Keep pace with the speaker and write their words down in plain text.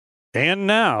And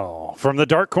now, from the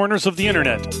dark corners of the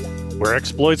internet, where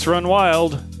exploits run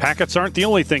wild, packets aren't the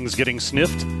only things getting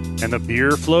sniffed, and the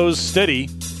beer flows steady,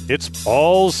 it's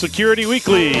Paul's Security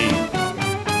Weekly.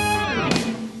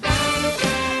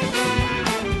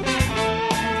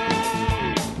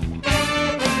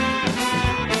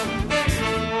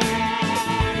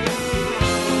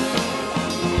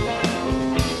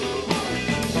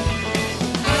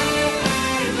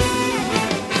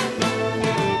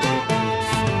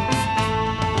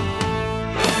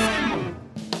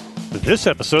 This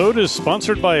episode is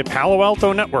sponsored by Palo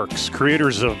Alto Networks,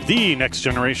 creators of the next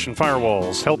generation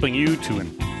firewalls, helping you to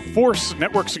enforce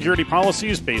network security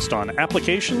policies based on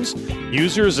applications,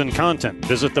 users, and content.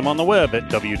 Visit them on the web at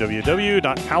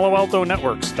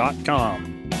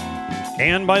www.paloaltonetworks.com.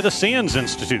 And by the SANS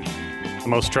Institute, the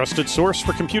most trusted source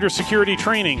for computer security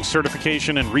training,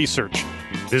 certification, and research.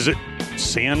 Visit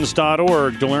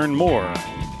sans.org to learn more.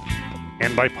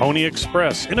 And by Pony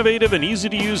Express, innovative and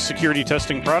easy-to-use security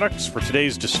testing products for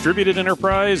today's distributed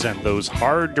enterprise and those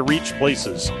hard-to-reach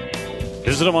places.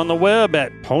 Visit them on the web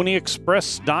at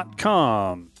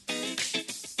ponyexpress.com.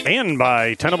 And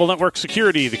by Tenable Network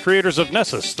Security, the creators of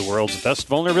Nessus, the world's best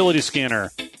vulnerability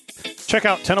scanner. Check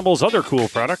out Tenable's other cool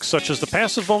products, such as the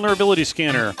Passive Vulnerability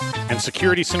Scanner and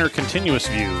Security Center Continuous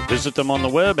View. Visit them on the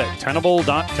web at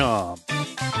tenable.com.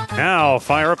 Now,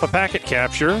 fire up a packet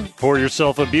capture, pour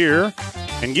yourself a beer,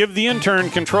 and give the intern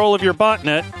control of your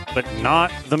botnet, but not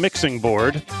the mixing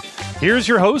board. Here's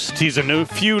your host. He's a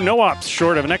few no-ops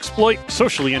short of an exploit,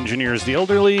 socially engineers the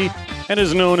elderly, and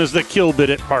is known as the kill bit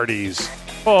at parties.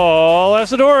 Paul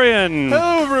Asadorian.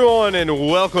 Hello, everyone, and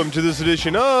welcome to this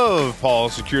edition of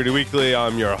Paul's Security Weekly.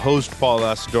 I'm your host, Paul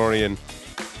Asadorian.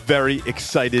 Very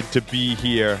excited to be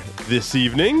here this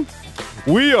evening.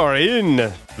 We are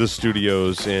in the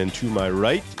studios, and to my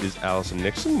right is Allison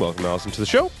Nixon. Welcome, Allison, to the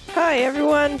show. Hi,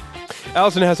 everyone.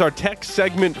 Allison has our tech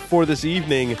segment for this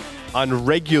evening on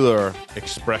regular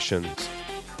expressions.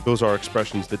 Those are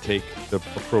expressions that take the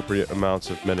appropriate amounts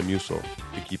of Metamucil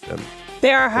to keep them.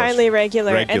 They are highly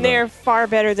regular, and they are far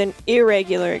better than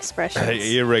irregular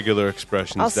expressions. Irregular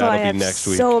expressions. Also, That'll I have be next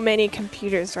week. so many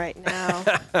computers right now.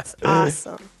 It's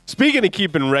awesome. Speaking of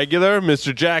keeping regular,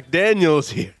 Mr. Jack Daniels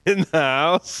here in the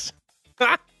house.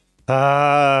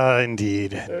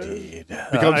 Indeed.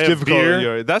 Becomes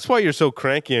difficult. That's why you're so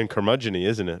cranky and curmudgeon-y,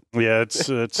 isn't it? Yeah, it's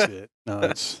it. No,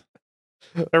 it's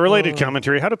a related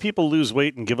commentary. How do people lose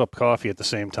weight and give up coffee at the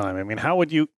same time? I mean, how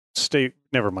would you stay?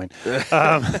 Never mind.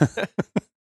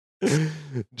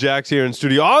 Jack's here in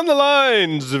studio on the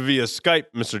lines via Skype.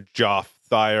 Mr. Joff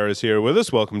Thayer is here with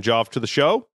us. Welcome, Joff, to the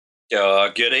show.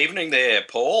 Good evening there,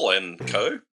 Paul and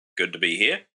co. Good to be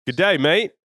here. Good day,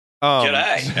 mate.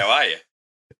 G'day. How are you?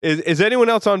 Is anyone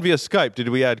else on via Skype? Did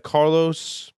we add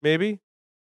Carlos, maybe?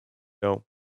 No,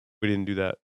 we didn't do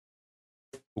that.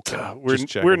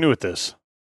 Okay, we're new at this.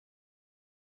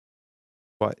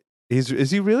 What?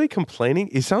 Is he really complaining?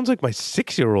 He sounds like my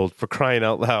 6-year-old, for crying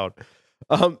out loud.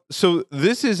 So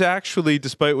this is actually,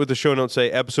 despite what the show notes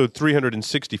say, episode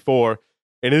 364,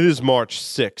 and it is March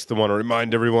 6th. I want to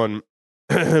remind everyone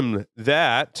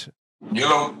that...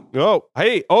 Hello. Oh,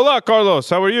 hey. Hola, Carlos.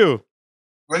 How are you?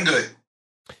 I'm good.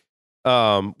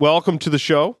 Welcome to the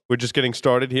show. We're just getting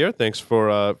started here. Thanks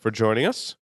for joining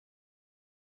us.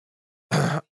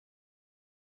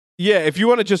 Yeah, if you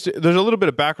want to just, there's a little bit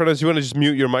of background noise. You want to just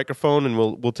mute your microphone, and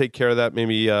we'll take care of that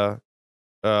maybe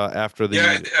after the.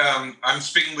 Yeah, I'm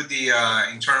speaking with the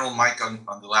internal mic on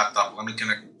the laptop. Let me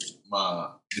connect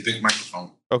the big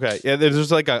microphone. Okay. Yeah,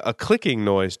 there's like a clicking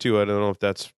noise too. I don't know if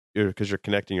that's because you're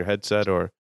connecting your headset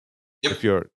or if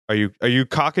you're. Are you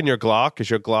cocking your Glock? Is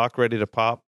your Glock ready to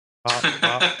pop? Pop.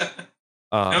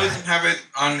 I don't have it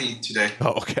on me today.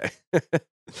 Oh, okay.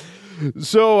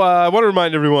 So I want to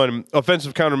remind everyone,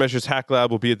 Offensive Countermeasures Hack Lab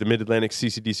will be at the Mid-Atlantic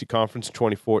CCDC Conference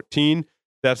 2014.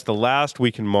 That's the last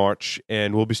week in March,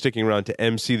 and we'll be sticking around to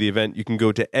MC the event. You can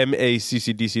go to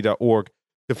maccdc.org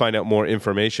to find out more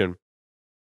information.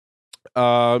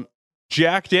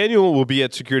 Jack Daniel will be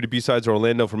at Security B-Sides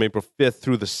Orlando from April 5th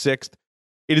through the 6th.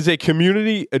 It is a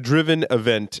community-driven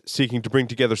event seeking to bring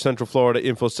together Central Florida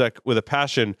InfoSec with a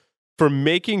passion for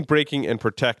making, breaking, and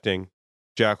protecting.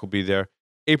 Jack will be there.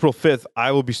 April 5th,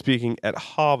 I will be speaking at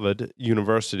Harvard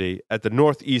University at the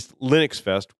Northeast Linux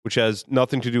Fest, which has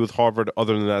nothing to do with Harvard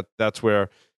other than that's where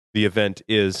the event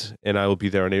is, and I will be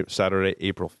there on Saturday,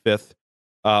 April 5th.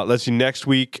 Let's see, next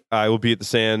week, I will be at the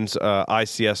SANS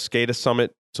ICS SCADA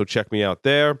Summit, so check me out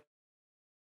there.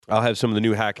 I'll have some of the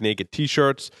new Hack Naked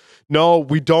t-shirts. No,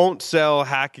 we don't sell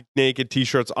Hack Naked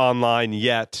t-shirts online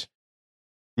yet.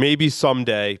 Maybe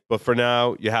someday, but for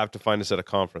now, you have to find us at a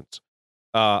conference.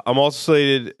 I'm also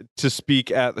slated to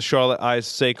speak at the Charlotte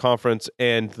ISSA conference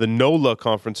and the NOLA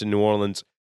conference in New Orleans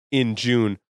in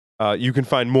June. You can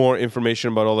find more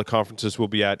information about all the conferences we'll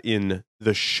be at in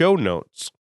the show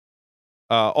notes.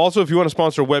 Also, if you want to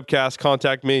sponsor a webcast,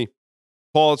 contact me,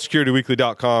 Paul at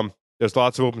securityweekly.com. There's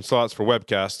lots of open slots for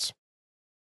webcasts.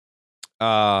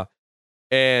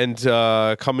 And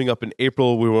coming up in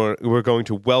April, we're going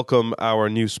to welcome our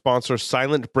new sponsor,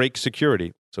 Silent Break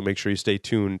Security. So make sure you stay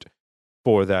tuned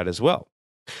for that as well.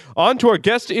 On to our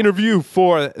guest interview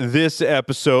for this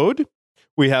episode.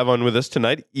 We have on with us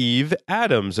tonight Eve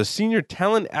Adams, a senior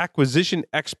talent acquisition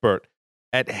expert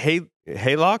at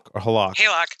Haylock or Haylock?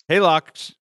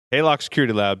 Haylock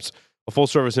Security Labs, a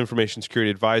full-service information security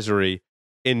advisory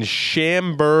in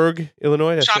Schaumburg,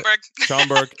 Illinois.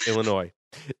 Schaumburg, Illinois.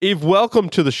 Eve, welcome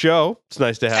to the show. It's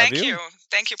nice to have you.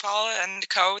 Thank you, Paul and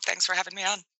Co. Thanks for having me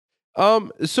on.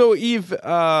 So Eve,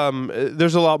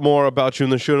 there's a lot more about you in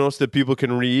the show notes that people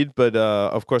can read, but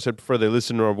of course I'd prefer they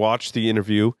listen or watch the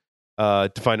interview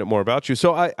to find out more about you.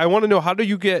 So I want to know, how do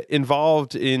you get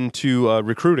involved into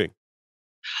recruiting?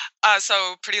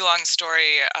 So pretty long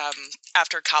story.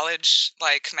 After college,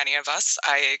 like many of us,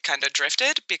 I kind of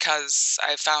drifted because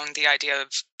I found the idea of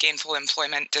gainful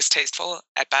employment distasteful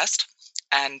at best.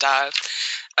 And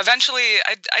eventually,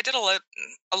 I did a lot.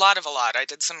 I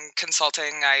did some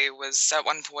consulting. I was at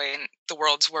one point the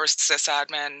world's worst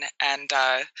sysadmin, and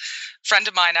a friend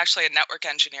of mine, actually a network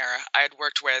engineer I had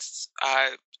worked with,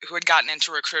 who had gotten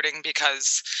into recruiting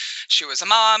because she was a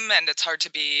mom, and it's hard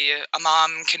to be a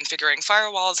mom configuring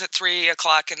firewalls at 3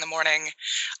 o'clock in the morning,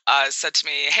 said to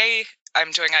me, "Hey,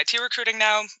 I'm doing IT recruiting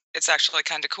now. It's actually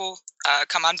kind of cool.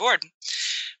 Come on board."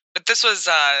 But this was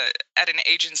at an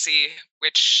agency,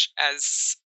 which,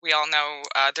 as we all know,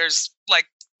 there's like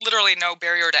literally no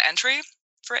barrier to entry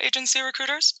for agency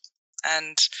recruiters.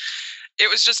 And it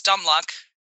was just dumb luck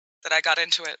that I got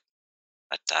into it.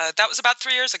 But that was about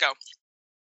 3 years ago.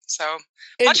 So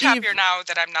much happier now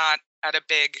that I'm not at a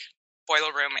big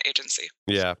boiler room agency.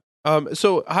 Yeah.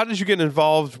 So how did you get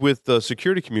involved with the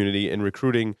security community and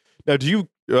recruiting? Now, do you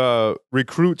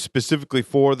recruit specifically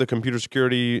for the computer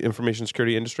security, information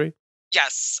security industry?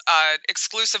 Yes,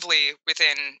 exclusively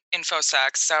within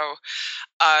InfoSec. So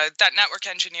that network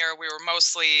engineer, we were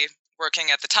mostly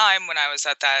working at the time when I was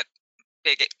at that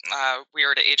big,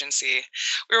 weird agency.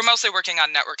 We were mostly working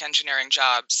on network engineering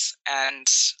jobs. And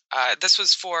this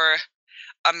was for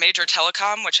a major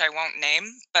telecom, which I won't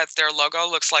name, but their logo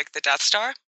looks like the Death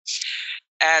Star.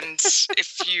 And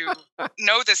if you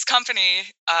know this company,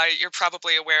 you're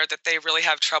probably aware that they really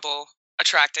have trouble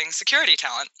attracting security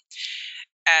talent.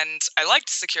 And I liked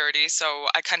security, so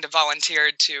I kind of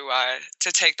volunteered to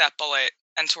take that bullet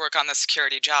and to work on the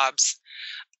security jobs.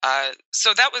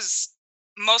 So that was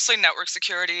mostly network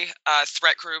security,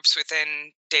 threat groups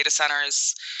within data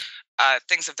centers,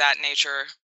 things of that nature.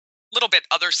 A little bit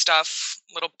other stuff,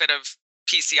 a little bit of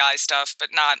PCI stuff, but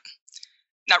not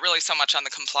really so much on the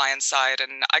compliance side.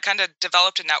 And I kind of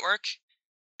developed a network,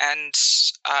 and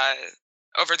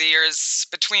over the years,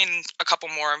 between a couple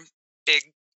more big,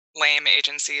 lame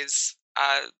agencies,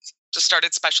 just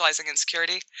started specializing in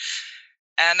security.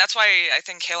 And that's why I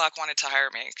think Haylock wanted to hire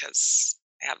me, because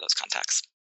I have those contacts.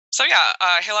 So yeah,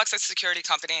 Haylock's a security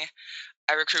company.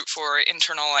 I recruit for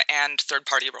internal and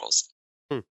third-party roles.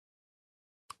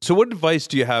 So what advice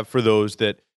do you have for those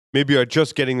that maybe are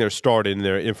just getting their start in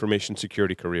their information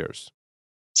security careers?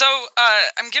 So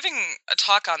I'm giving a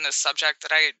talk on this subject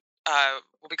that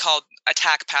will be called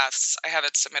Attack Paths. I have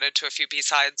it submitted to a few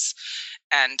B-Sides,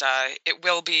 and it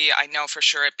will be, I know for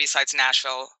sure, at B-Sides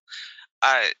Nashville.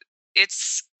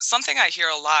 It's something I hear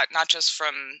a lot, not just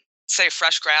from, say,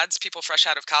 fresh grads, people fresh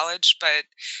out of college, but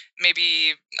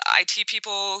maybe IT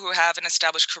people who have an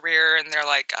established career, and they're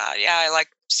like, yeah, I like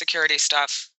security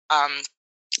stuff.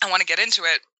 I want to get into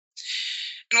it.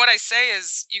 And what I say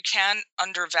is, you can't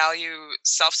undervalue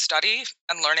self-study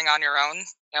and learning on your own.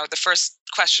 You know, the first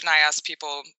question I ask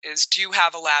people is, do you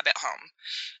have a lab at home?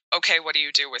 Okay, what do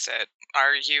you do with it?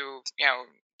 Are you,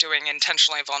 doing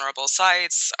intentionally vulnerable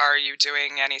sites? Are you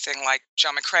doing anything like Joe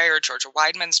McRae or Georgia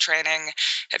Weidman's training?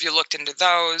 Have you looked into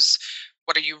those?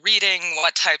 What are you reading?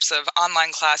 What types of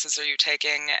online classes are you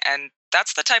taking? And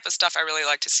that's the type of stuff I really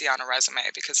like to see on a resume,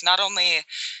 because not only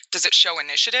does it show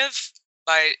initiative,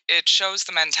 but it shows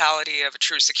the mentality of a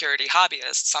true security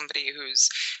hobbyist, somebody who's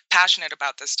passionate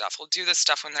about this stuff, will do this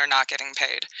stuff when they're not getting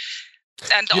paid.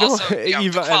 And also,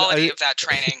 the quality of that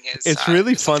training is it's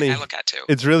really funny. I look at too.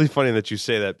 It's really funny that you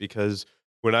say that, because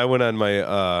when I went on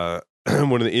my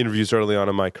one of the interviews early on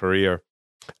in my career,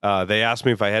 they asked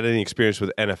me if I had any experience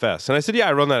with NFS, and I said, yeah,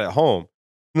 I run that at home.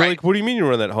 they're like, what do you mean you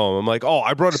run that home? I'm like,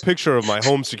 I brought a picture of my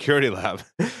home security lab.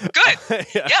 Good.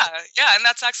 Yeah, and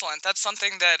that's excellent. That's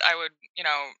something that I would,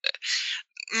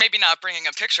 maybe not bringing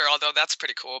a picture, although that's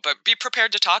pretty cool, but be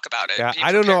prepared to talk about it. Yeah,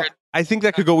 I don't know. I think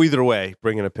that could go either way,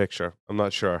 bringing a picture. I'm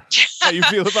not sure how you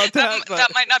feel about that.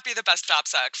 That might not be the best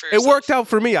OPSEC for yourself. It worked out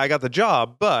for me. I got the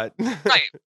job, but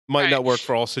might not work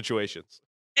for all situations.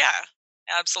 Yeah,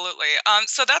 absolutely.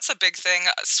 So that's a big thing.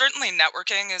 Certainly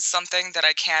networking is something that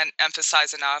I can't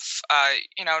emphasize enough.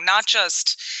 Not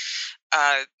just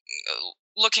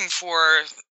looking for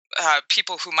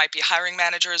people who might be hiring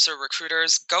managers or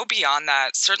recruiters. Go beyond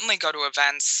that. Certainly go to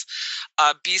events.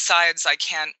 B-sides I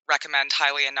can't recommend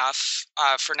highly enough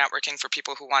for networking for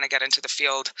people who want to get into the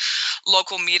field.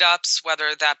 Local meetups,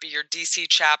 whether that be your DC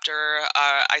chapter.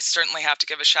 I certainly have to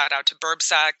give a shout out to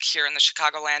BurbSec here in the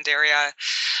Chicagoland area.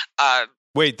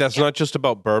 Wait, that's not just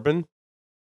about bourbon?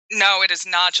 No, it is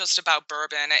not just about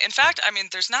bourbon. In fact,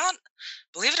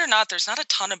 believe it or not, there's not a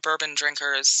ton of bourbon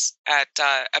drinkers at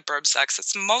BurbSex.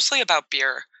 It's mostly about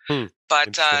beer.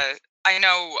 But I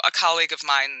know a colleague of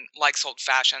mine likes old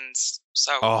fashions,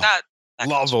 so that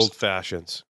love old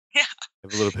fashions. Yeah, I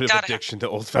have a little bit of addiction to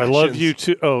old fashions. I love you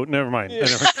too. Oh, never mind. But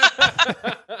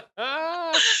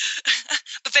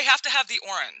they have to have the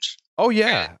orange. Oh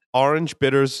yeah, right? Orange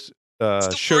bitters. It's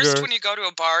the sugar. worst when you go to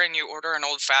a bar and you order an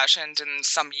old fashioned and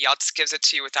some yutz gives it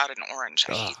to you without an orange.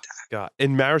 I hate that. God,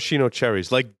 and maraschino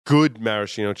cherries, like good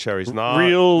maraschino cherries, not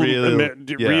real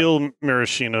and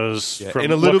maraschinos.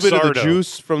 From a little Luxardo. bit of the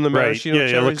juice from the maraschino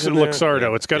cherries.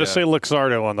 Luxardo. It's got to say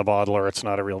Luxardo on the bottle, or it's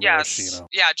not a real maraschino.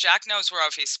 Yeah, Jack knows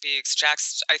whereof he speaks.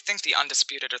 Jack's, I think, the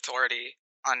undisputed authority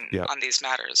on these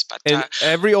matters. But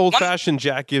every old fashioned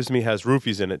Jack gives me has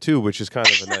roofies in it too, which is kind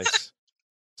of a nice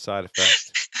side effect.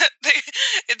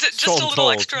 It's just a little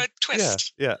extra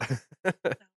twist. Yeah.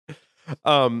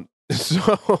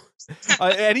 So,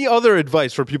 any other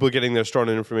advice for people getting their start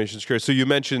in information security? So you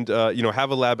mentioned, have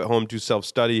a lab at home, do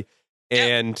self-study,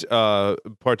 and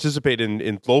participate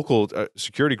in local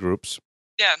security groups.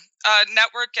 Yeah,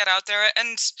 network, get out there.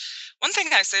 And one thing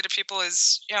I say to people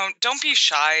is, don't be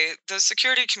shy. The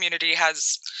security community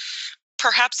has,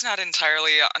 perhaps not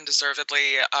entirely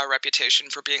undeservedly, a reputation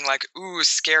for being like, ooh,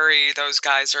 scary. Those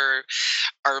guys are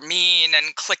mean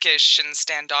and cliquish and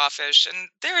standoffish. And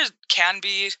there can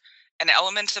be an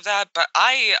element of that. But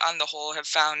I, on the whole, have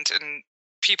found, and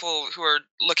people who are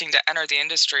looking to enter the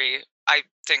industry, I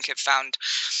think have found,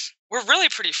 we're really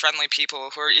pretty friendly people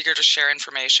who are eager to share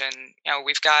information.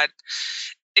 We've got,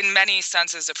 in many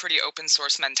senses, a pretty open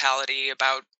source mentality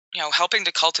about helping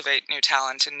to cultivate new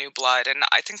talent and new blood. And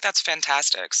I think that's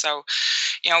fantastic. So,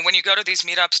 when you go to these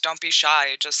meetups, don't be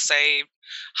shy. Just say,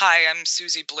 hi, I'm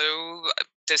Susie Blue.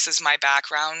 This is my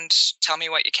background. Tell me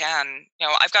what you can.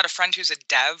 I've got a friend who's a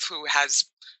dev who has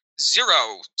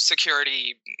zero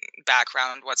security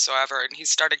background whatsoever. And he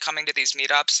started coming to these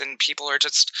meetups and people are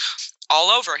just all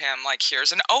over him. Like,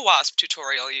 here's an OWASP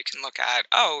tutorial you can look at.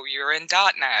 Oh, you're in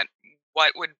 .NET.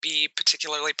 What would be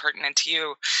particularly pertinent to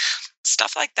you?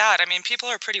 Stuff like that. I mean, people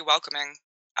are pretty welcoming.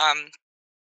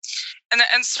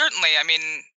 And certainly, I mean,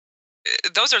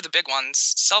 those are the big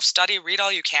ones. Self-study, read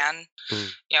all you can.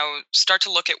 Start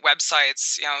to look at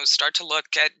websites, start to look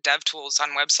at dev tools on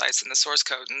websites in the source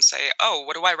code and say, oh,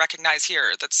 what do I recognize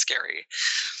here that's scary?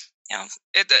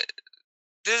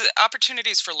 The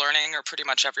opportunities for learning are pretty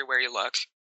much everywhere you look.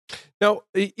 Now,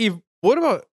 Eve, what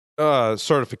about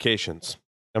certifications?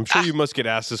 I'm sure you must get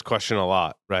asked this question a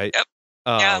lot, right? Yep.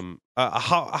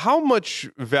 How much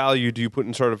value do you put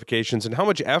in certifications, and how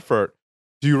much effort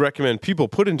do you recommend people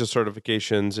put into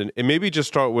certifications? And maybe just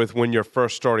start with when you're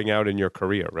first starting out in your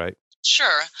career, right?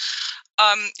 Sure.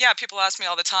 People ask me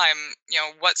all the time,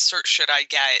 what cert should I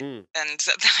get? And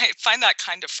I find that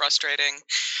kind of frustrating.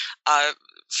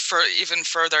 For even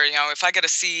further, if I get a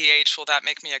CEH, will that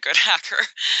make me a good hacker?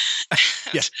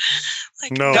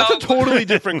 No. That's a totally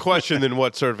different question than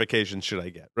what certification should I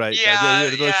get, right?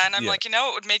 And I'm like,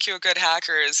 what would make you a good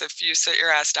hacker is if you sit your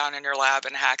ass down in your lab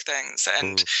and hack things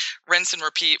and rinse and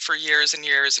repeat for years and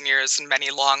years and years and many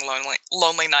long,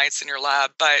 lonely nights in your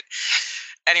lab. But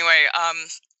anyway,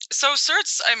 so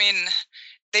certs, I mean,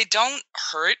 they don't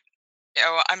hurt.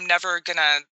 I'm never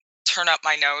gonna turn up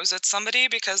my nose at somebody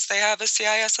because they have a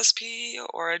CISSP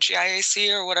or a GIAC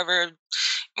or whatever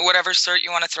cert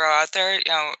you want to throw out there.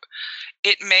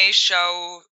 It may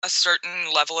show a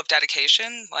certain level of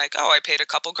dedication, like, oh, I paid a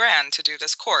couple grand to do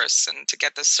this course and to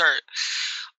get this cert.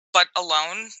 But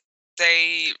alone,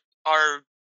 they are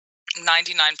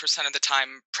 99% of the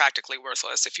time practically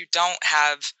worthless if you don't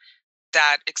have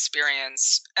that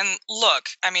experience. And look,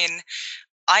 I mean,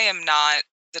 I am not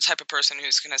the type of person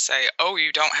who's going to say, oh,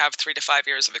 you don't have 3 to 5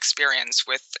 years of experience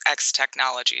with X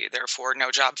technology, therefore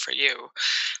no job for you.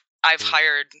 I've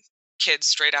hired kids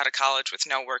straight out of college with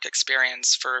no work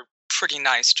experience for pretty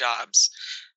nice jobs,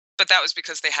 but that was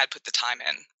because they had put the time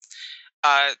in.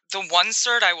 The one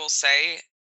cert I will say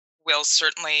will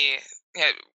certainly,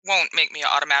 it won't make me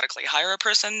automatically hire a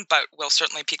person, but will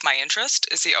certainly pique my interest,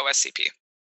 is the OSCP,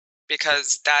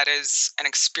 because that is an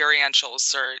experiential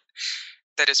cert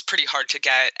that is pretty hard to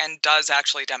get and does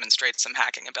actually demonstrate some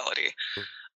hacking ability.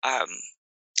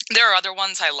 There are other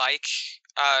ones I like.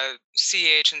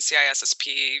 CEH and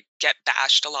CISSP get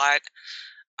bashed a lot.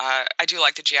 I do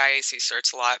like the GIAC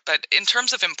certs a lot, but in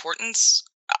terms of importance,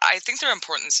 I think their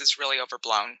importance is really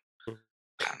overblown.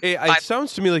 It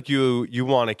sounds to me like you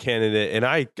want a candidate, and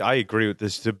I agree with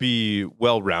this, to be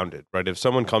well-rounded, right? If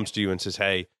someone comes to you and says,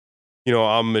 hey,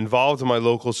 I'm involved in my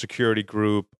local security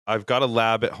group, I've got a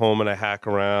lab at home and I hack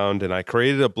around, and I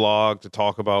created a blog to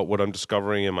talk about what I'm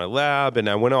discovering in my lab, and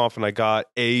I went off and I got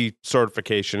a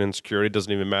certification in security,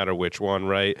 doesn't even matter which one,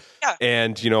 right? Yeah.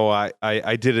 And,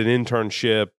 I did an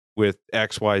internship with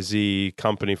XYZ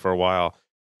company for a while.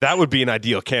 That would be an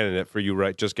ideal candidate for you,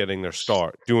 right? Just getting their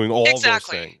start, doing all those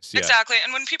things. Yeah. Exactly.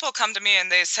 And when people come to me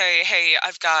and they say, hey,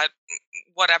 I've got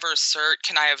whatever cert,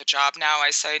 can I have a job now? I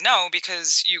say no,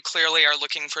 because you clearly are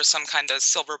looking for some kind of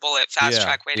silver bullet, fast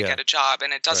track way to get a job,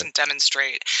 and it doesn't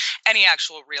demonstrate any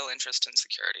actual real interest in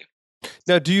security.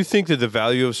 Now, do you think that the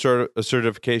value of a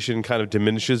certification kind of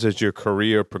diminishes as your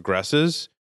career progresses?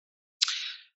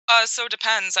 So it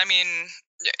depends. I mean,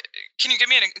 can you give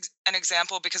me an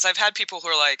example? Because I've had people who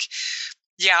are like,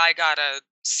 yeah, I got a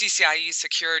CCIE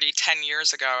security 10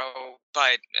 years ago,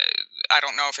 but I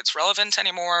don't know if it's relevant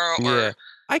anymore. Or...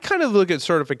 I kind of look at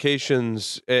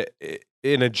certifications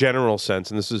in a general sense,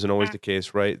 and this isn't always the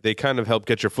case, right? They kind of help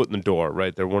get your foot in the door,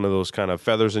 right? They're one of those kind of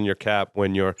feathers in your cap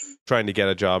when you're trying to get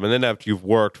a job. And then after you've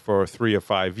worked for 3 or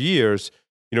 5 years,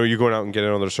 you're going out and getting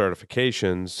other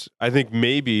certifications. I think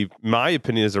maybe my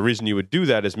opinion is the reason you would do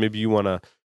that is maybe you want to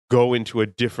go into a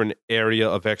different area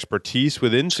of expertise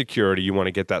within security. You want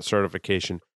to get that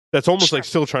certification. That's almost like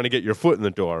still trying to get your foot in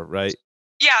the door, right?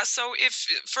 Yeah. So if,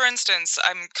 for instance,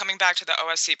 I'm coming back to the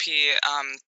OSCP,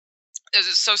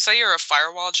 so say you're a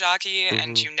firewall jockey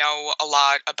and you know a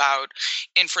lot about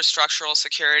infrastructural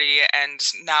security, and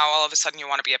now all of a sudden you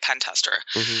want to be a pen tester.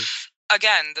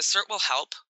 Again, the cert will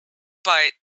help,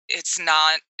 but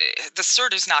the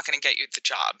cert is not going to get you the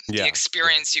job. The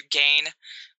experience you gain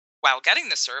while getting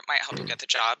the cert might help you get the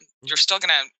job. You're still going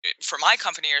to, for my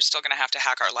company, you're still going to have to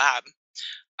hack our lab.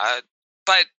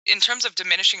 But in terms of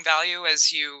diminishing value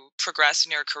as you progress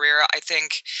in your career, I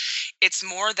think it's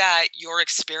more that your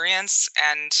experience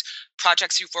and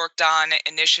projects you've worked on,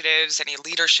 initiatives, any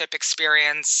leadership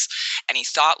experience, any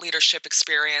thought leadership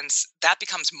experience, that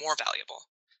becomes more valuable.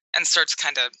 And certs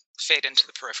kind of fade into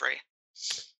the periphery.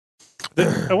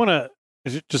 I want to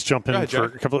just jump in for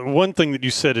a couple. One thing that you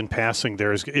said in passing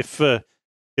there is if the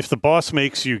boss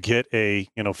makes you get a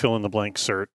fill in the blank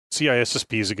cert,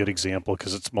 CISSP is a good example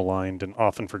because it's maligned and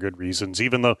often for good reasons.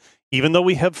 Even though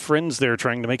we have friends there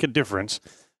trying to make a difference,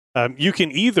 you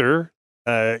can either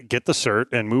get the cert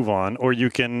and move on, or you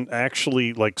can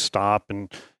actually stop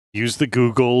and use the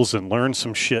Googles and learn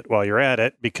some shit while you're at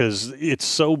it, because it's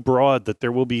so broad that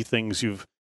there will be things you've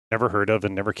never heard of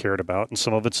and never cared about, and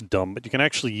some of it's dumb, but you can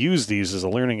actually use these as a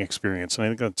learning experience, and I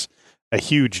think that's a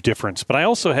huge difference. But I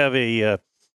also have a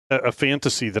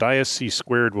fantasy that ISC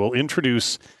Squared will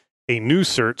introduce a new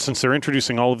cert, since they're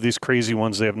introducing all of these crazy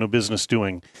ones they have no business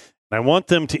doing. And I want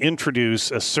them to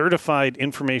introduce a certified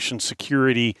information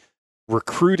security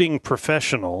recruiting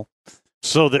professional,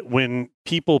 so that when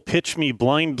people pitch me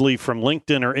blindly from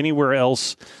LinkedIn or anywhere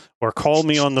else, or call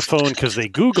me on the phone because they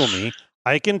Google me,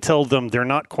 I can tell them they're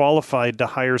not qualified to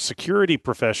hire security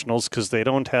professionals because they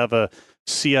don't have a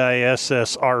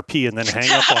CISSRP, and then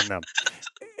hang up on them.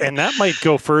 And that might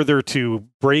go further to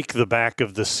break the back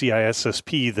of the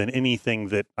CISSP than anything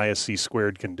that ISC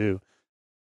Squared can do.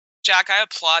 Jack, I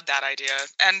applaud that idea.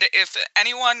 And if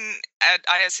anyone at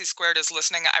ISC Squared is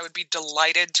listening, I would be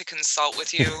delighted to consult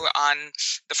with you on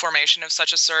the formation of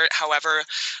such a cert. However,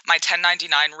 my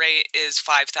 1099 rate is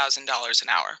 $5,000 an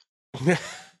hour.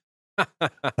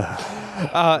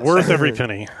 Worth every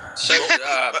penny. So,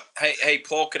 hey,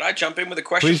 Paul, could I jump in with a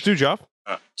question? Please do, Jeff.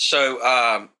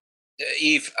 So,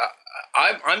 Eve,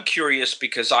 I'm curious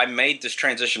because I made this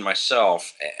transition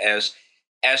myself as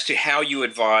to how you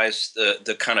advise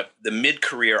the kind of the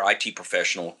mid-career IT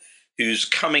professional who's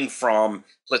coming from,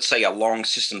 let's say, a long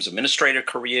systems administrator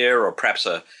career, or perhaps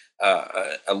a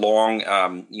long,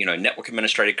 network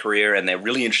administrator career, and they're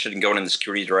really interested in going in the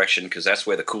security direction because that's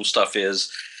where the cool stuff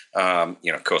is.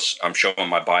 Of course, I'm showing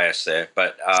my bias there,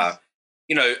 but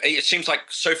it seems like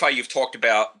so far you've talked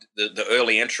about the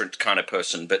early entrant kind of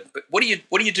person. But what do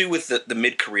you do with the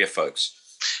mid-career folks?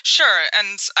 Sure,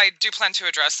 and I do plan to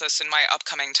address this in my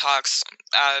upcoming talks.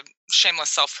 Shameless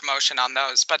self-promotion on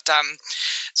those, but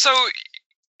so.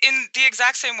 In the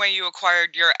exact same way you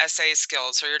acquired your SA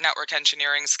skills or your network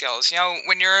engineering skills,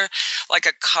 when you're like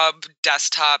a CUB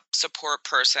desktop support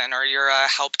person or you're a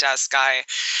help desk guy,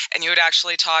 and you would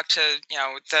actually talk to,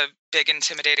 the big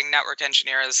intimidating network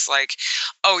engineers like,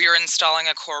 oh, you're installing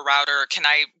a core router. Can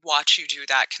I watch you do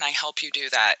that? Can I help you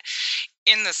do that?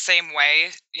 In the same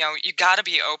way, you got to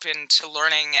be open to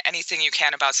learning anything you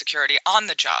can about security on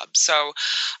the job. So,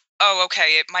 oh,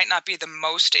 okay, it might not be the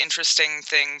most interesting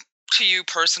thing to you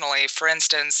personally. For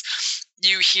instance,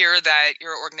 you hear that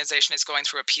your organization is going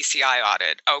through a PCI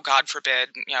audit. Oh, God forbid,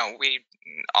 we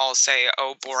all say,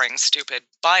 oh, boring, stupid.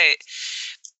 But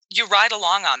you ride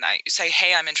along on that. You say,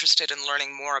 hey, I'm interested in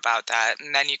learning more about that.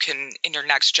 And then you can, in your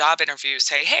next job interview,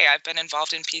 say, hey, I've been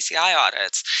involved in PCI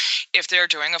audits. If they're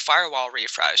doing a firewall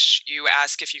refresh, you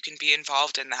ask if you can be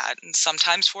involved in that. And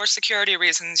sometimes for security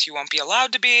reasons, you won't be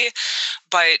allowed to be,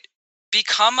 but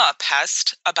become a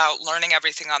pest about learning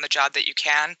everything on the job that you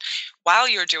can while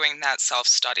you're doing that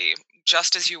self-study,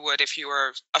 just as you would if you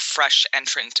were a fresh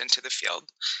entrant into the field.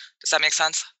 Does that make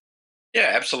sense?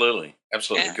 Yeah, absolutely.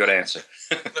 Absolutely. Yeah. Good answer.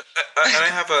 And I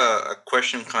have a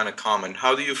question, kind of comment.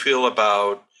 How do you feel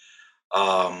about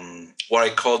what I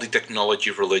call the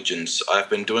technology religions? I've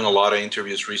been doing a lot of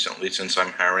interviews recently since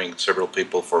I'm hiring several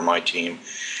people for my team.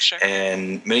 Sure.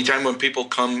 And many times when people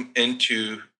come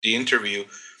into the interview,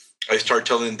 I start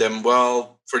telling them,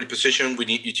 well, for the position, we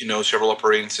need you to know several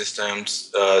operating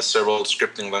systems, several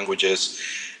scripting languages.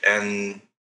 And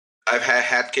I've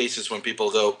had cases when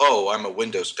people go, oh, I'm a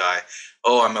Windows guy.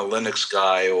 Oh, I'm a Linux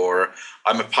guy, or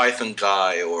I'm a Python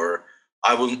guy, or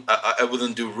I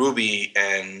wouldn't do Ruby.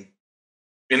 And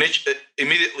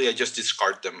immediately I just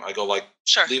discard them. I go like,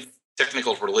 sure, leave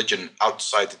technical religion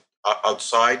outside.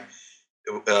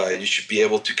 You should be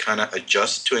able to kind of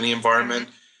adjust to any environment.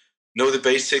 Mm-hmm. Know the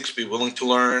basics, be willing to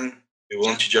learn, be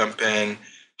willing to jump in.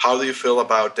 How do you feel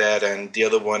about that? And the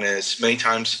other one is, many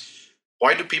times,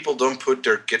 why do people don't put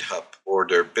their GitHub or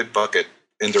their Bitbucket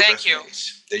in their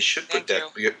resumes? They should put that.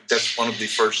 That's one of the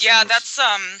first things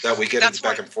that we get into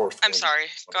back and forth. I'm sorry.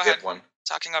 Go ahead.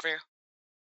 Talking over you.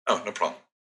 Oh, no problem.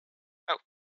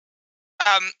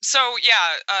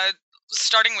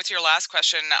 Starting with your last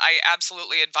question, I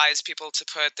absolutely advise people to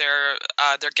put their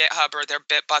GitHub or their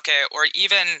Bitbucket, or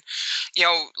even,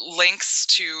 links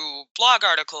to blog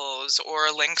articles or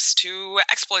links to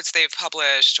exploits they've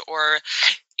published, or,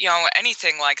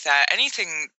 anything like that,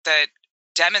 anything that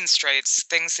demonstrates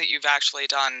things that you've actually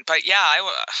done. But yeah,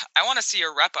 I want to see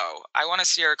your repo. I want to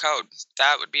see your code.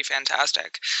 That would be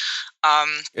fantastic.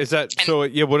 Is that so?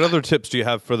 Yeah. What other tips do you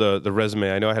have for the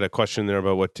resume? I know I had a question there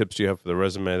about what tips do you have for the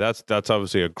resume. That's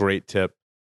obviously a great tip.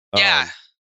 Yeah.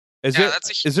 Is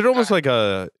it almost like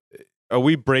are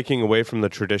we breaking away from the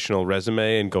traditional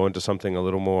resume and going to something a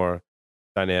little more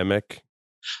dynamic?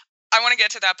 I want to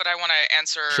get to that, but I want to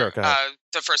answer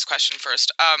the first question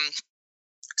first.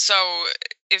 So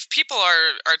if people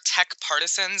are tech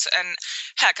partisans, and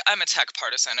heck, I'm a tech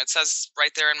partisan. It says right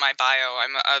there in my bio,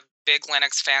 I'm a big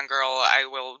Linux fangirl. I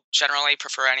will generally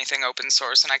prefer anything open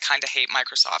source, and I kind of hate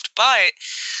Microsoft. But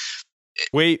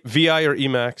wait, VI or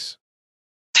Emacs?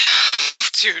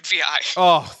 Dude, VI.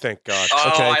 Oh, thank God.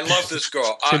 Oh, okay. I love this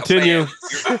girl. Continue.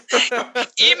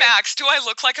 Emacs, do I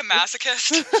look like a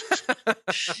masochist?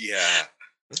 Yeah.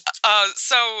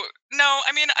 So no,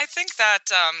 I mean, I think that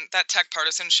that tech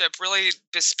partisanship really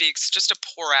bespeaks just a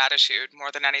poor attitude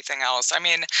more than anything else. I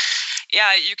mean,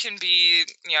 yeah, you can be,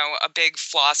 a big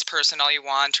floss person all you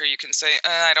want, or you can say,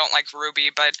 I don't like Ruby,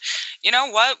 but you know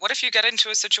what? What if you get into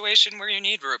a situation where you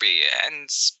need Ruby? And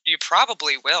you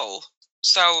probably will.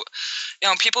 So,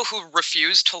 people who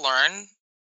refuse to learn,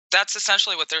 that's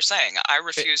essentially what they're saying. I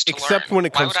refuse to learn. Except when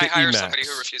it comes to Emacs. Why would I hire somebody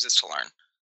who refuses to learn?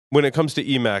 When it comes to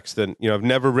Emacs, then, I've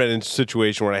never read into a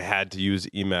situation where I had to use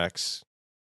Emacs.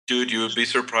 Dude, you would be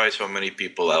surprised how many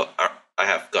people I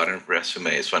have gotten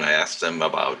resumes when I asked them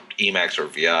about Emacs or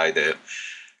VI. They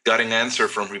got an answer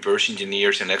from reverse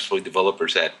engineers and exploit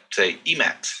developers that say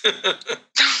Emacs.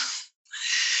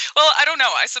 Well, I don't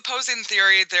know. I suppose in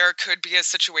theory there could be a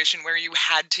situation where you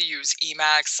had to use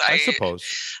Emacs. I suppose.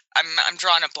 I'm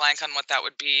drawing a blank on what that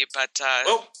would be, but...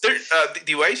 Well,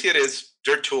 the way I see it is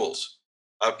they're tools.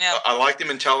 I like the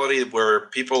mentality where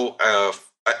people,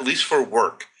 at least for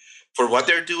work, for what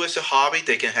they do as a hobby,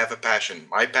 they can have a passion.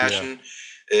 My passion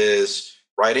is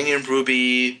writing in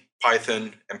Ruby,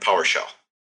 Python, and PowerShell.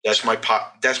 That's my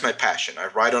passion. I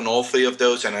write on all three of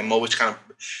those, and I'm always kind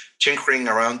of tinkering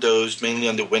around those, mainly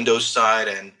on the Windows side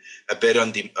and a bit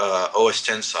on the OS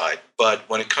X side. But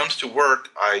when it comes to work,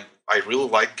 I really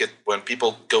like it when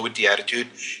people go with the attitude,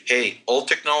 hey, all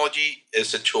technology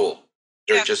is a tool.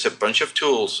 They're just a bunch of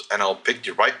tools, and I'll pick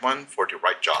the right one for the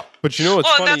right job. But you know what's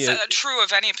funny? Well, that's true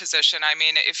of any position. I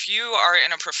mean, if you are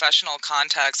in a professional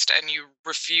context and you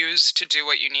refuse to do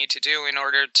what you need to do in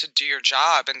order to do your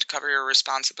job and to cover your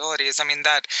responsibilities, I mean,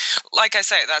 that, like I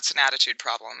say, that's an attitude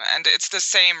problem. And it's the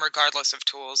same regardless of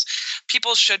tools.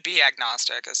 People should be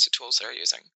agnostic as to tools they're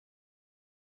using.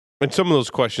 And some of those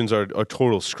questions are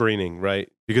total screening,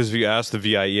 right? Because if you ask the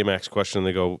VI Emacs question,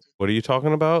 they go, "What are you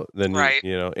talking about?" Then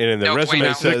you know, and in the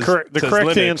resume says the correct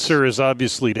Linux. answer is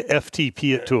obviously to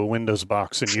FTP it to a Windows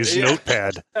box and use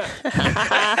Notepad.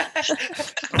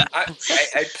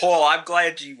 Paul, I'm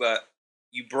glad you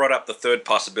brought up the third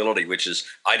possibility, which is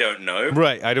I don't know.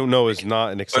 Right, I don't know is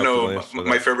not an acceptable answer.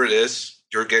 My favorite is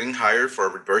you're getting hired for a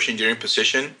reverse engineering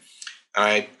position.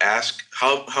 I ask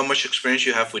how much experience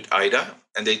you have with IDA,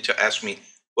 and they ask me,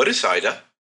 "What is IDA?"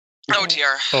 Oh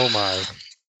dear. Oh my.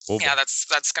 Yeah,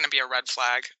 that's going to be a red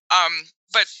flag.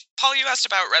 But Paul, you asked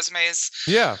about resumes.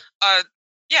 Yeah.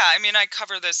 Yeah, I mean, I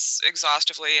cover this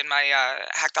exhaustively in my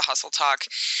Hack the Hustle talk.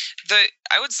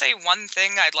 I would say one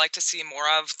thing I'd like to see more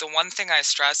of, the one thing I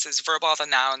stress is verbal the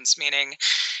nouns, meaning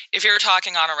if you're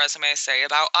talking on a resume, say,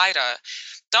 about IDA,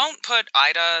 don't put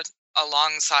IDA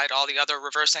alongside all the other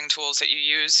reversing tools that you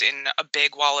use in a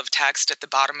big wall of text at the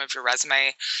bottom of your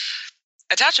resume.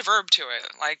 Attach a verb to it,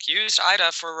 like used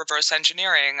IDA for reverse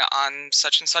engineering on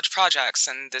such and such projects,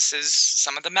 and this is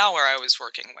some of the malware I was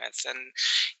working with, and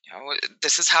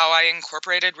this is how I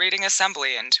incorporated reading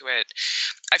assembly into it.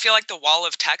 I feel like the wall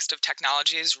of text of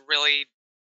technologies really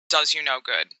does you no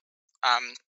good.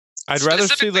 I'd rather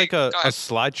see like a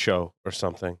slideshow or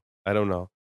something. I don't know.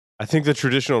 I think the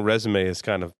traditional resume is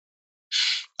kind of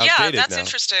outdated that's now.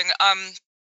 interesting.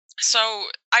 So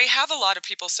I have a lot of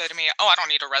people say to me, "Oh, I don't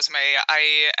need a resume.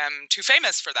 I am too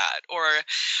famous for that." Or,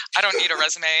 "I don't need a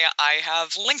resume. I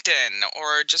have LinkedIn."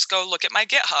 Or, "Just go look at my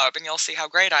GitHub and you'll see how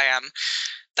great I am."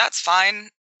 That's fine.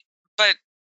 But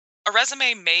a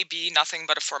resume may be nothing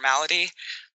but a formality,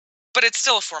 but it's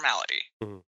still a formality.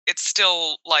 Mm-hmm. It's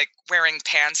still like wearing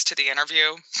pants to the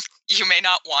interview. You may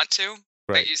not want to,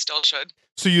 but you still should.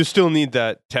 So you still need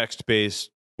that text-based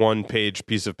one-page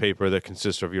piece of paper that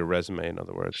consists of your resume, in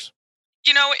other words.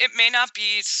 It may not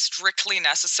be strictly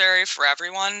necessary for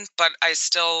everyone, but I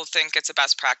still think it's a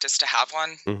best practice to have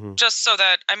one. Mm-hmm. Just so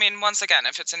that, I mean, once again,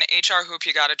 if it's an HR hoop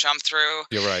you got to jump through,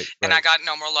 you're right. And I got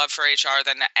no more love for HR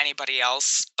than anybody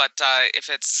else. But if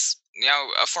it's,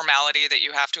 a formality that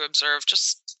you have to observe,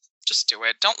 just do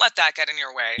it. Don't let that get in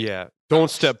your way. Yeah. Don't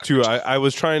step too. I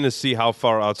was trying to see how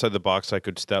far outside the box I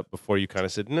could step before you kind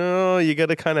of said, no, you got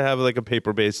to kind of have like a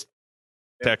paper-based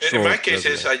textual. In my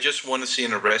case, I just want to see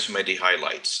in a resume the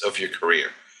highlights of your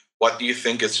career. What do you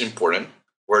think is important?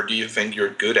 Where do you think you're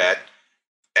good at?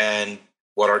 And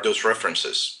what are those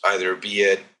references? Either be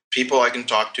it people I can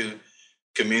talk to,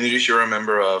 communities you're a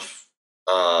member of,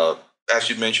 as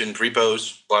you mentioned,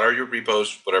 repos. What are your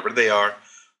repos, whatever they are,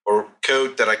 or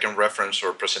code that I can reference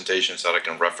or presentations that I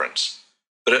can reference.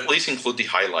 But at least include the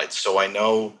highlights so I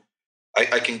know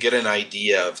I can get an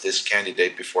idea of this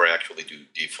candidate before I actually do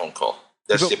the phone call.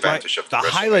 That's the advantage of the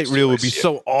highlight reel would be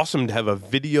so awesome to have a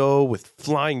video with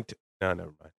flying. No,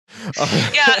 never mind.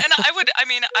 Yeah, and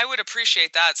I would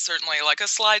appreciate that, certainly, like a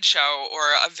slideshow or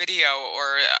a video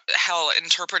or hell,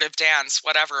 interpretive dance,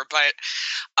 whatever. But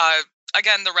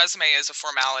again, the resume is a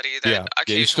formality that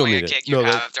occasionally a gig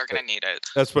they're going to need it.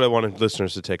 That's what I wanted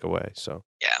listeners to take away. So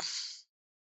yeah.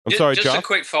 I'm sorry, just Josh? a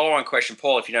quick follow-on question,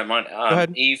 Paul, if you don't mind. Go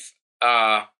ahead. Eve,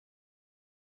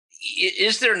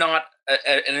 is there not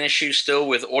an issue still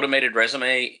with automated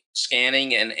resume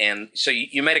scanning? And so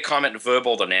you made a comment,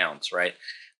 verbal the nouns, right?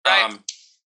 Right.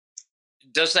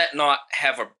 Does that not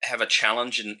have a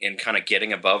challenge in kind of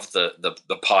getting above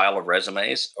the pile of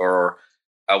resumes, or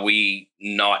are we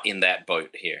not in that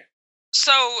boat here?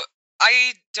 So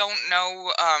I don't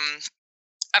know.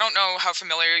 I don't know how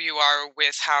familiar you are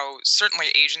with how certainly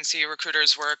agency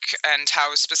recruiters work and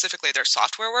how specifically their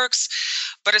software works,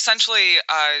 but essentially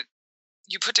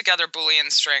you put together Boolean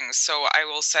strings. So I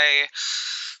will say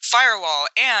firewall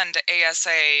and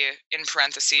ASA in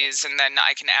parentheses, and then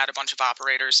I can add a bunch of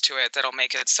operators to it that'll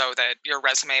make it so that your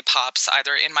resume pops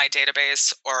either in my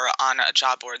database or on a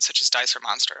job board such as Dice or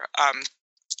Monster.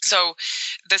 So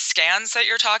the scans that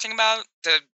you're talking about,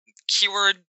 the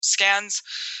keyword scans,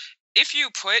 if you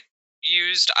put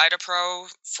used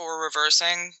IDAPRO for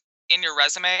reversing in your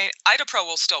resume, IDAPRO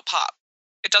will still pop.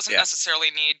 It doesn't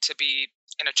necessarily need to be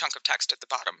in a chunk of text at the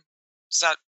bottom. Does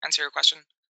that answer your question?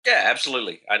 Yeah,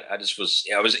 absolutely. I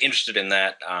was interested in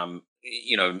that.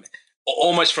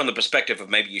 Almost from the perspective of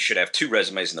maybe you should have two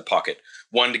resumes in the pocket,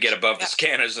 one to get above the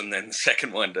scanners, and then the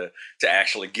second one to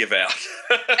actually give out.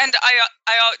 And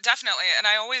I definitely, and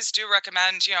I always do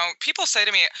recommend, people say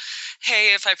to me,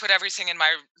 hey, if I put everything in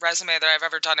my resume that I've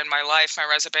ever done in my life,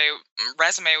 my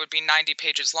resume would be 90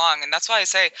 pages long. And that's why I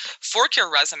say fork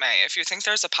your resume. If you think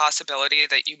there's a possibility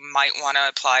that you might want to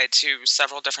apply to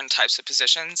several different types of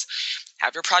positions,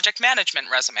 have your project management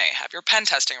resume, have your pen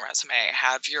testing resume,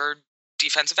 have your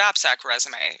defensive AppSec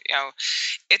resume.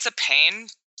 It's a pain,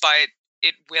 but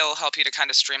it will help you to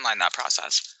kind of streamline that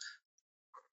process.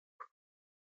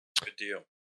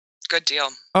 Good deal.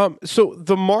 So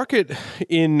the market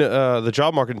in the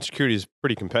job market in security is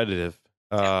pretty competitive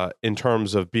in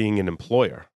terms of being an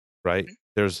employer, right?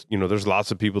 Mm-hmm. There's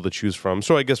lots of people to choose from.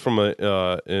 So I guess from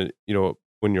when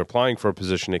you're applying for a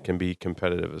position, it can be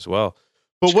competitive as well.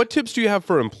 But what tips do you have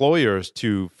for employers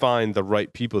to find the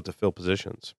right people to fill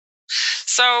positions?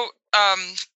 So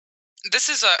this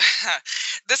is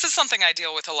something I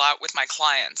deal with a lot with my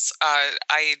clients.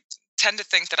 I tend to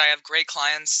think that I have great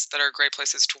clients that are great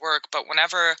places to work, but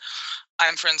whenever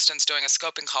I'm, for instance, doing a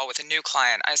scoping call with a new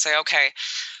client, I say, okay,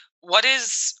 what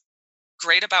is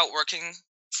great about working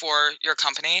for your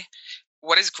company?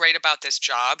 What is great about this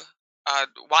job?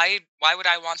 Why would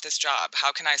I want this job?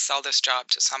 How can I sell this job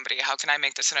to somebody? How can I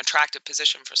make this an attractive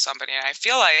position for somebody? And I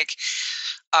feel like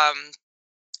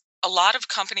a lot of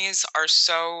companies are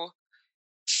so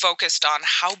focused on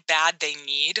how bad they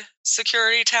need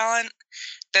security talent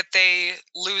that they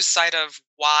lose sight of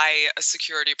why a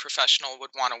security professional would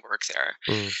want to work there.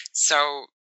 Mm. So,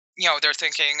 they're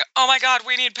thinking, oh my God,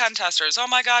 we need pen testers. Oh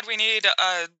my God, we need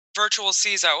a virtual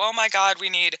CISO. Oh my God, we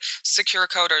need secure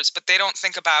coders. But they don't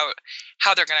think about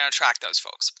how they're going to attract those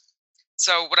folks.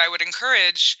 So what I would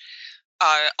encourage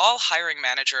all hiring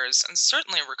managers, and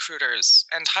certainly recruiters,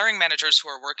 and hiring managers who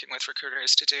are working with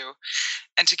recruiters to do,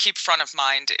 and to keep front of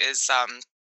mind is,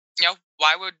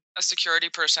 why would a security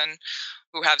person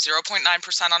who have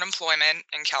 0.9% unemployment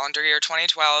in calendar year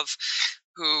 2012,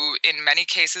 who in many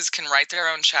cases can write their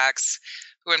own checks,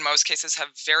 who in most cases have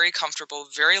very comfortable,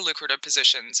 very lucrative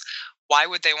positions, why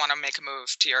would they want to make a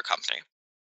move to your company?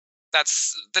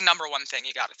 That's the number one thing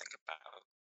you got to think about.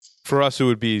 For us, it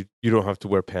would be you don't have to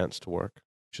wear pants to work.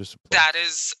 That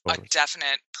is a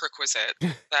definite prerequisite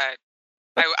that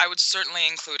I would certainly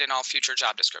include in all future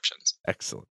job descriptions.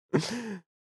 Excellent.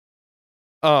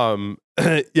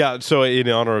 Yeah. So in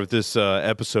honor of this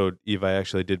episode, Eve, I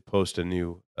actually did post a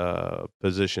new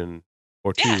position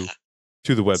or two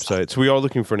to the website. So we are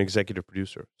looking for an executive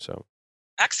producer. So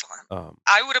excellent.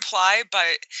 I would apply,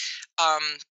 but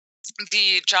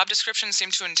the job description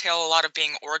seemed to entail a lot of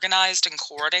being organized and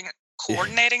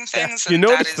coordinating things. You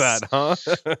noticed that, huh?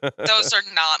 Those are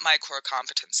not my core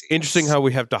competencies. Interesting how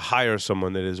we have to hire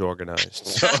someone that is organized.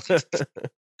 So.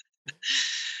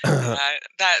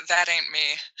 That ain't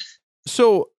me.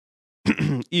 So,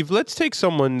 Eve, let's take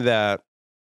someone that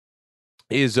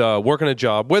is working a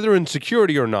job, whether in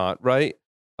security or not, right?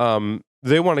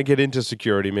 They want to get into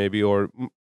security maybe, or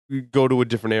go to a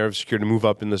different area of security, move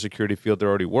up in the security field they're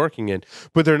already working in,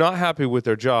 but they're not happy with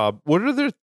their job. What are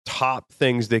their top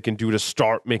things they can do to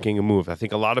start making a move? I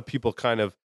think a lot of people kind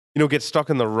of, get stuck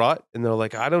in the rut, and they're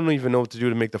like, I don't even know what to do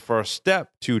to make the first step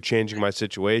to changing my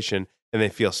situation, and they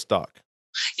feel stuck.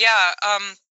 Yeah.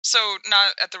 So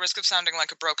not at the risk of sounding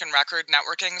like a broken record,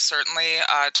 networking, certainly,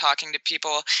 talking to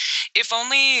people, if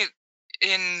only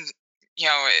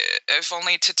if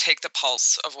only to take the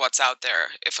pulse of what's out there,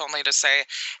 if only to say,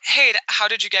 hey, how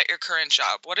did you get your current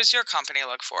job? What does your company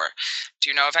look for? Do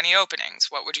you know of any openings?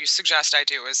 What would you suggest I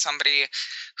do as somebody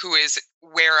who is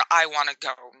where I want to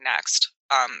go next?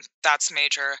 That's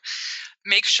major.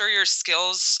 Make sure your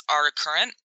skills are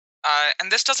current.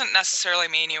 And this doesn't necessarily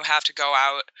mean you have to go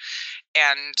out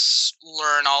and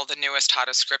learn all the newest,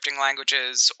 hottest scripting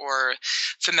languages or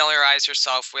familiarize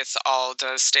yourself with all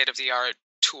the state-of-the-art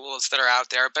tools that are out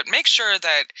there, but make sure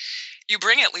that you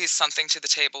bring at least something to the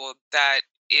table that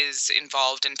is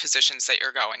involved in positions that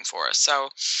you're going for. So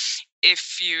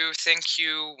if you think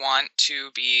you want to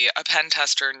be a pen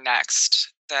tester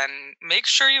next, then make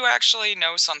sure you actually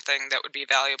know something that would be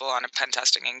valuable on a pen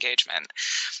testing engagement.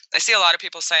 I see a lot of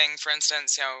people saying, for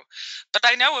instance, but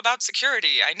I know about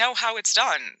security. I know how it's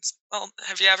done. Well,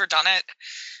 have you ever done it?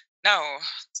 No.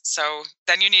 So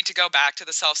then you need to go back to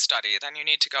the self-study. Then you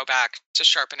need to go back to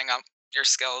sharpening up your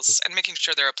skills and making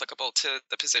sure they're applicable to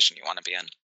the position you want to be in.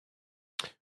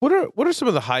 What are some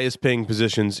of the highest paying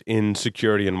positions in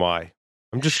security and why?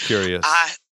 I'm just curious.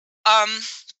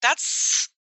 That's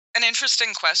an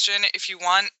interesting question. If you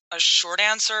want a short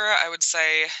answer, I would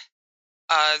say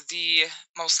the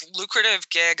most lucrative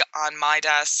gig on my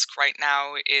desk right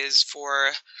now is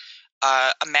for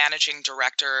a managing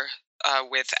director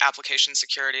with application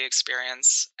security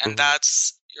experience, and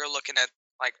that's, you're looking at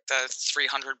like the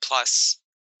 300 plus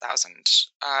thousand.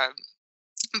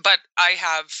 But I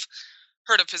have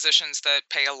heard of positions that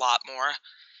pay a lot more.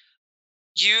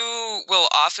 You will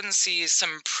often see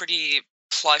some pretty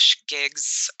plush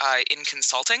gigs in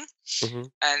consulting,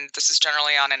 and this is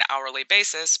generally on an hourly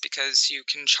basis because you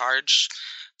can charge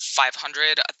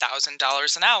 $500,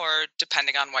 $1,000 an hour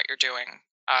depending on what you're doing.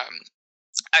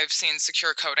 I've seen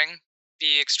secure coding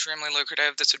be extremely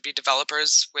lucrative. This would be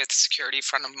developers with security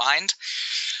front of mind.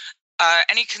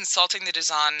 Any consulting that is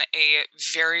on a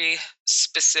very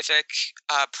specific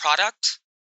product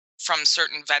from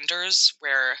certain vendors,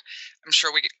 where I'm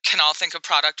sure we can all think of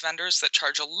product vendors that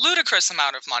charge a ludicrous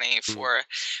amount of money for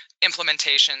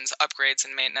implementations, upgrades,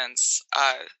 and maintenance.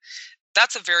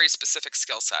 That's a very specific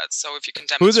skill set. So if you can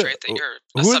demonstrate that you're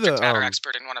a subject matter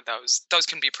expert in one of those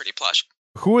can be pretty plush.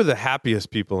 Who are the happiest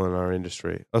people in our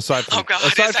industry? Aside from,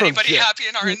 is anybody happy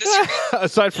in our industry?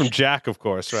 Aside from Jack, of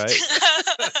course, right?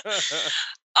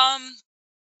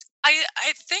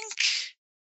 I think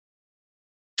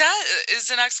that is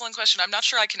an excellent question. I'm not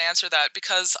sure I can answer that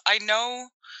because I know,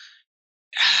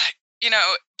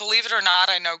 believe it or not,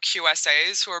 I know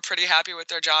QSAs who are pretty happy with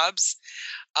their jobs.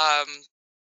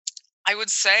 I would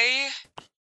say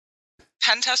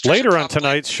pen testers. Later on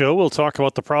tonight's show, we'll talk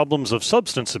about the problems of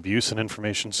substance abuse and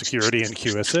information security in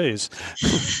QSAs.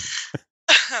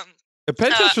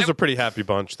 Pen testers are a pretty happy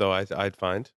bunch, though, I'd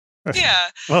find. Yeah.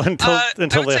 Well,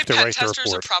 until they have to write the report. Pen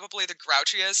testers are probably the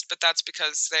grouchiest, but that's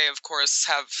because they, of course,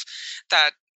 have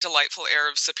that delightful air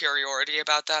of superiority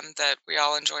about them that we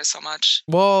all enjoy so much.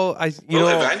 Well,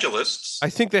 evangelists. I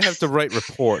think they have to write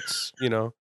reports,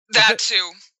 That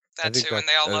too. And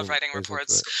they all love writing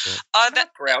reports.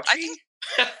 Grouchy.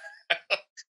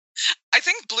 I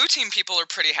think blue team people are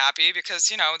pretty happy because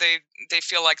they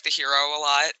feel like the hero a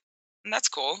lot, and that's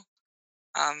cool.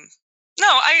 No,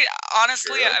 I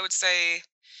honestly, I would say,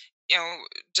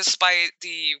 despite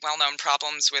the well-known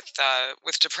problems with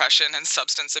depression and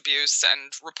substance abuse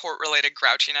and report-related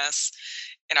grouchiness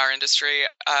in our industry,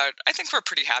 I think we're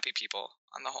pretty happy people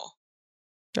on the whole.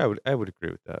 I would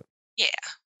agree with that. Yeah.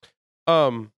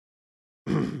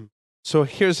 So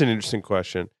here's an interesting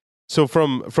question. So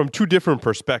from two different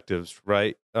perspectives,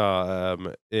 right?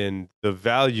 And the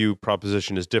value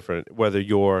proposition is different, whether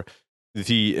you're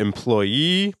the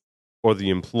employee or the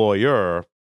employer.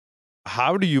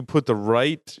 How do you put the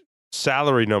right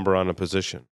salary number on a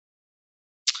position?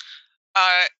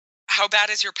 How bad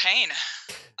is your pain?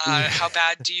 How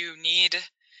bad do you need?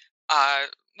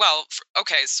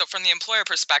 So from the employer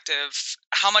perspective,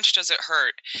 how much does it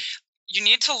hurt? You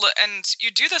need to look, and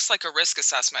you do this like a risk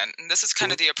assessment, and this is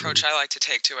kind of the approach I like to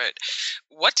take to it.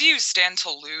 What do you stand to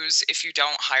lose if you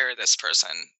don't hire this person?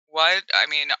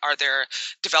 Are there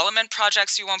development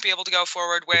projects you won't be able to go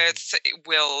forward with?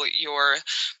 Will your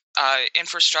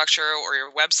infrastructure or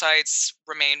your websites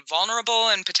remain vulnerable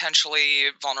and potentially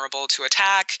vulnerable to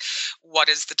attack? What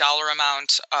is the dollar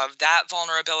amount of that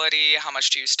vulnerability? How much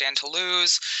do you stand to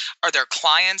lose? Are there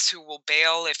clients who will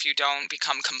bail if you don't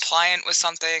become compliant with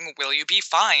something? Will you be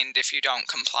fined if you don't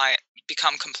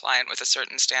become compliant with a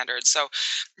certain standard? So,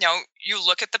 you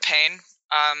look at the pain.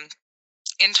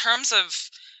 In terms of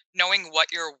knowing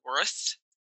what you're worth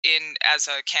as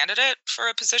a candidate for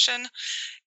a position,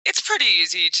 it's pretty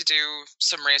easy to do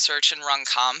some research and run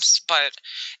comps, but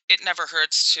it never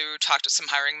hurts to talk to some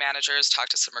hiring managers, talk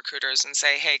to some recruiters and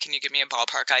say, hey, can you give me a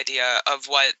ballpark idea of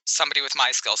what somebody with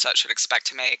my skill set should expect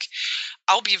to make?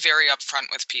 I'll be very upfront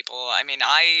with people. I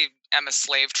am a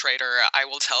slave trader. I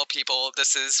will tell people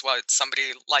this is what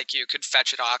somebody like you could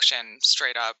fetch at auction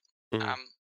straight up.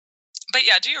 But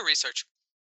yeah, do your research.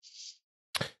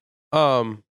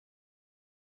 What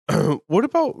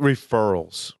about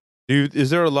referrals? Is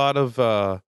there a lot of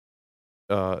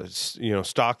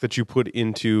stock that you put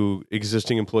into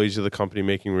existing employees of the company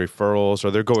making referrals?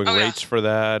 Are there going rates for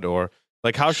that, or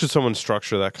like how should someone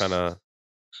structure that kind of?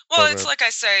 Well, it's like I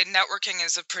say, networking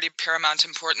is of pretty paramount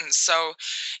importance. So,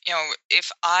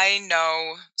 if I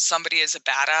know somebody is a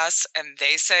badass and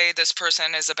they say this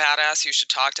person is a badass, you should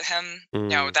talk to him.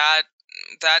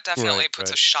 That definitely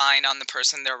puts a shine on the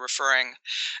person they're referring.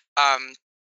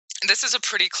 this is a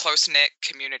pretty close-knit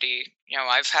community.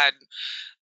 I've had,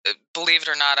 believe it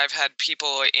or not, I've had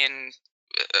people in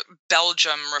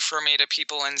Belgium refer me to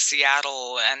people in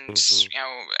Seattle and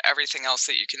everything else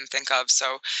that you can think of.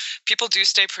 So people do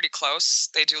stay pretty close.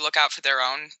 They do look out for their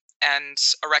own, and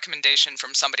a recommendation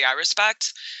from somebody I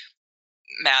respect,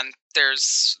 man,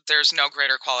 there's no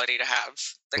greater quality to have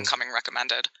than coming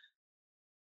recommended.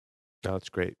 No, that's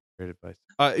great advice.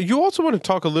 You also want to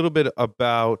talk a little bit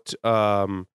about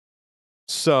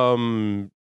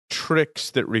some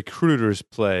tricks that recruiters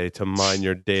play to mine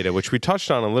your data, which we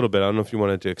touched on a little bit. I don't know if you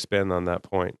wanted to expand on that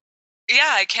point.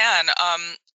 Yeah, I can.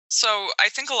 So I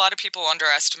think a lot of people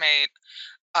underestimate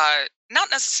not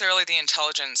necessarily the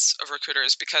intelligence of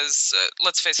recruiters, because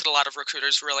let's face it, a lot of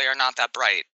recruiters really are not that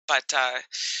bright. But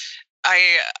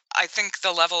I think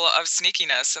the level of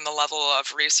sneakiness and the level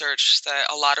of research that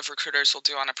a lot of recruiters will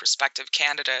do on a prospective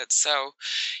candidate. So,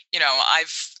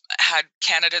 I've had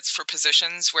candidates for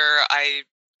positions where I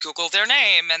Google their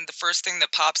name, and the first thing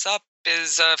that pops up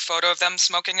is a photo of them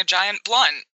smoking a giant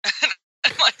blunt.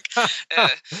 I'm like,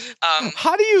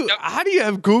 how do you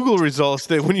have Google results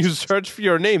that when you search for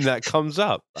your name that comes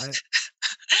up? It's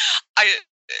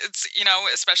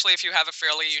especially if you have a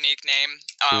fairly unique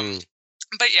name.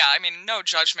 But yeah, I mean, no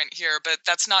judgment here, but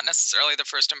that's not necessarily the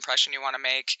first impression you want to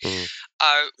make.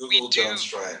 Google John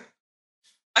Strand.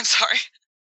 I'm sorry.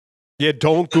 Yeah,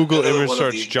 don't Google image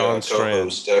search John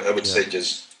Strand. I would say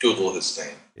just Google his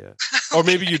name. Yeah, or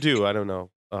maybe you do. I don't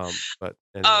know. But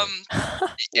anyway.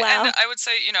 Wow. And I would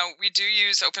say, we do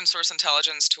use open source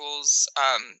intelligence tools.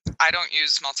 I don't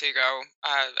use Maltego.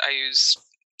 I use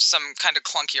some kind of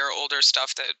clunkier, older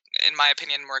stuff that, in my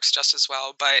opinion, works just as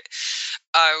well. But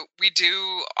we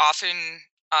do often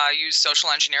use social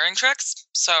engineering tricks.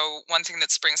 So one thing that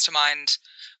springs to mind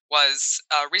was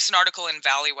a recent article in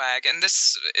Valleywag, and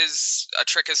this is a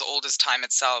trick as old as time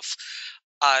itself.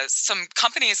 Some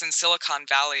companies in Silicon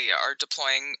Valley are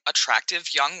deploying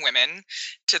attractive young women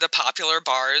to the popular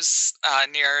bars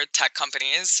near tech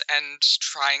companies and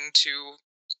trying to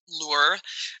lure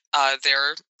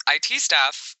their IT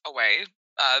staff away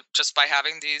just by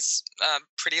having these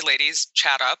pretty ladies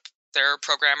chat up their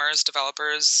programmers,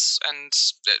 developers, and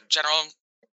general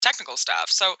technical staff.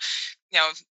 So,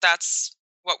 that's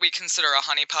what we consider a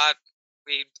honeypot.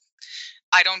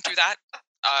 I don't do that.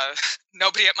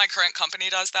 Nobody at my current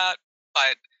company does that,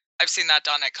 but I've seen that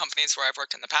done at companies where I've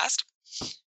worked in the past.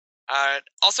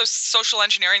 Also, social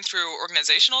engineering through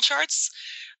organizational charts.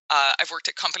 I've worked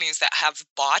at companies that have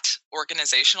bought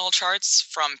organizational charts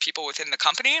from people within the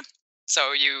company.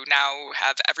 So you now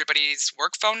have everybody's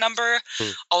work phone number,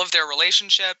 all of their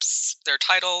relationships, their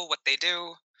title, what they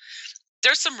do.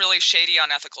 There's some really shady,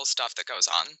 unethical stuff that goes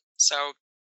on. So,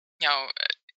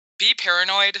 be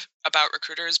paranoid about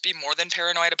recruiters, be more than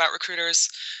paranoid about recruiters,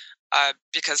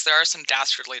 because there are some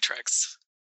dastardly tricks.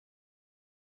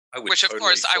 Which, of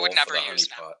course, I would never use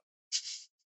now.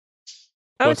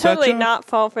 I would totally not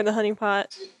fall for the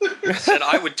honeypot. Said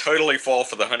I would totally fall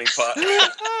for the honeypot.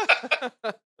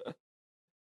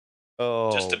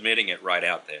 Oh. Just admitting it right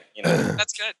out there.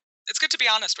 That's good. It's good to be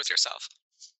honest with yourself.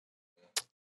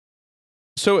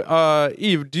 So,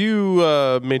 Eve, do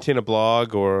you maintain a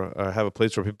blog or have a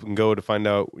place where people can go to find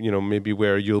out, maybe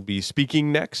where you'll be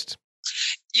speaking next?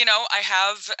 I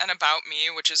have an About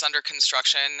Me, which is under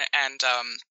construction, and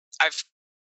I've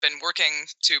been working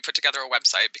to put together a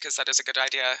website because that is a good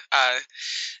idea.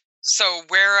 So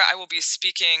where I will be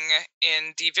speaking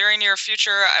in the very near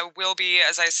future, I will be,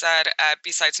 as I said, at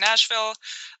B-Sides Nashville.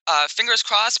 Fingers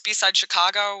crossed, B-Side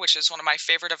Chicago, which is one of my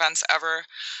favorite events ever.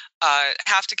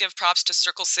 Have to give props to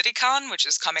Circle City Con, which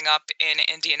is coming up in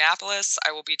Indianapolis.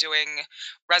 I will be doing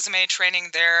resume training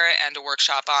there and a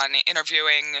workshop on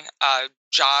interviewing,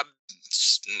 job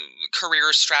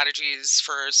career strategies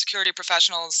for security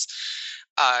professionals.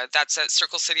 That's at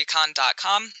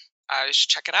circlecitycon.com. You should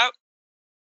check it out.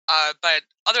 But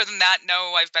other than that,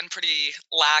 no, I've been pretty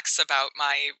lax about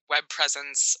my web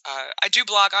presence. I do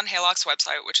blog on Halok's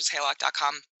website, which is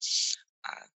halok.com.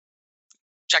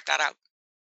 Check that out.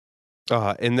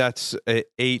 And that's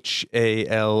HALOCK.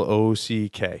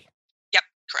 Yep,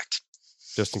 correct.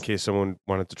 Just in case someone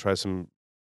wanted to try some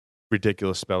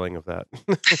ridiculous spelling of that.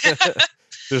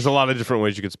 There's a lot of different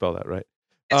ways you could spell that, right?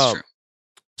 It's true.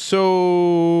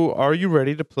 So, are you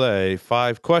ready to play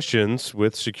 5 questions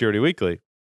with Security Weekly?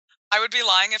 I would be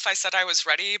lying if I said I was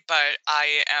ready, but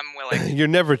I am willing. You're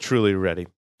never truly ready.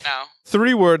 No.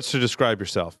 3 words to describe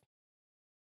yourself.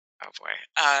 Oh, boy.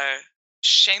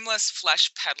 Shameless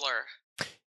flesh peddler.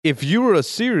 If you were a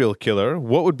serial killer,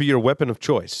 what would be your weapon of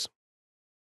choice?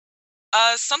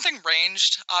 Something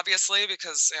ranged, obviously,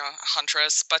 because,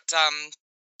 huntress, but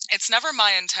it's never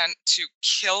my intent to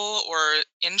kill or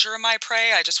injure my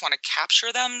prey. I just want to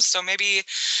capture them. So maybe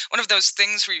one of those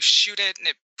things where you shoot it and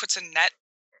it puts a net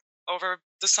over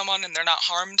to someone and they're not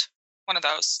harmed. One of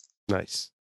those. Nice.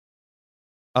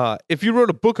 If you wrote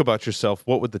a book about yourself,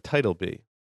 what would the title be?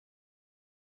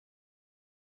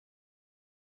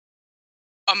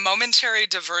 A momentary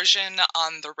diversion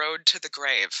on the road to the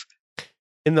grave.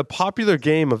 In the popular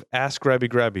game of Ask Grabby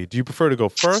Grabby, do you prefer to go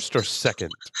first or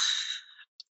second?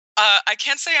 I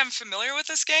can't say I'm familiar with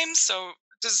this game, so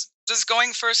does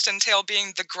going first entail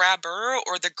being the grabber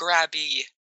or the grabby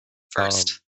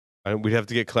first? We'd have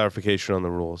to get clarification on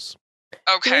the rules.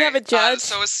 Okay. Do we have a judge?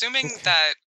 So assuming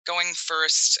that going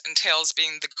first entails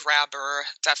being the grabber,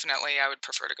 definitely I would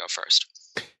prefer to go first.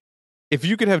 If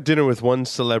you could have dinner with one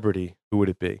celebrity, who would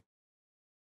it be?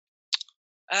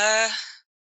 I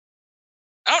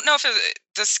don't know if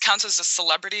this counts as a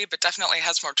celebrity, but definitely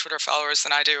has more Twitter followers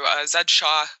than I do. Zed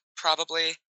Shaw,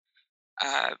 probably.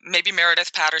 Maybe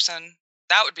Meredith Patterson.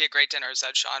 That would be a great dinner,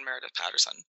 Zed Shaw and Meredith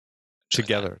Patterson.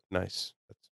 Together. Nice.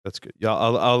 That's good. Yeah,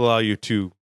 I'll allow you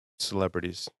 2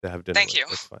 celebrities to have dinner Thank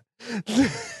with. you.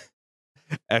 That's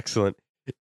fine. Excellent.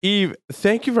 Eve,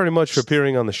 thank you very much for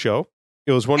appearing on the show.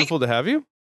 It was wonderful to have you.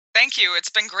 Thank you. It's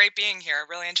been great being here.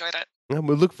 Really enjoyed it. And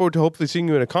we look forward to hopefully seeing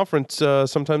you at a conference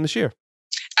sometime this year.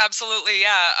 Absolutely,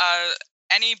 yeah.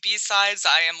 Any B-sides,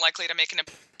 I am likely to make an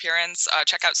appearance.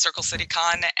 Check out Circle City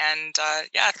Con. And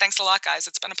yeah, thanks a lot, guys.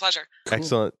 It's been a pleasure. Cool.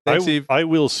 Excellent. Thanks, Eve. I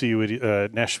will see you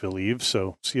at Nashville, Eve.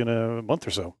 So see you in a month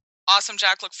or so. Awesome,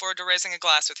 Jack. Look forward to raising a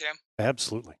glass with you.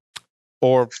 Absolutely.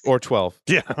 Or 12.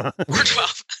 Yeah. Or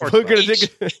 12. We're going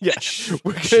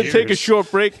to take a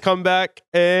short break, come back,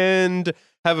 and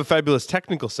have a fabulous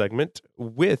technical segment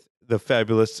with the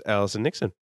fabulous Allison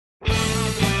Nixon.